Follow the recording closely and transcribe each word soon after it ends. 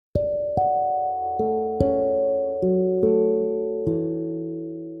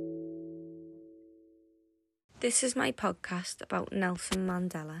This is my podcast about Nelson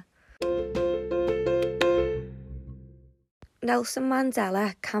Mandela. Nelson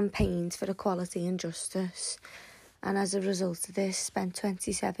Mandela campaigned for equality and justice, and as a result of this, spent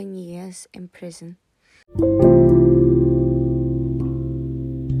 27 years in prison.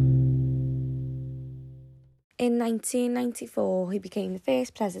 In 1994, he became the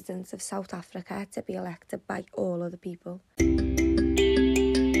first president of South Africa to be elected by all of the people.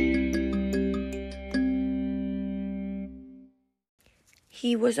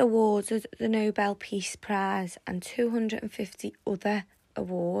 He was awarded the Nobel Peace Prize and 250 other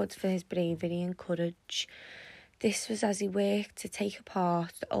awards for his bravery and courage. This was as he worked to take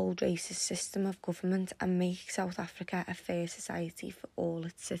apart the old racist system of government and make South Africa a fair society for all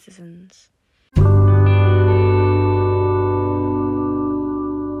its citizens.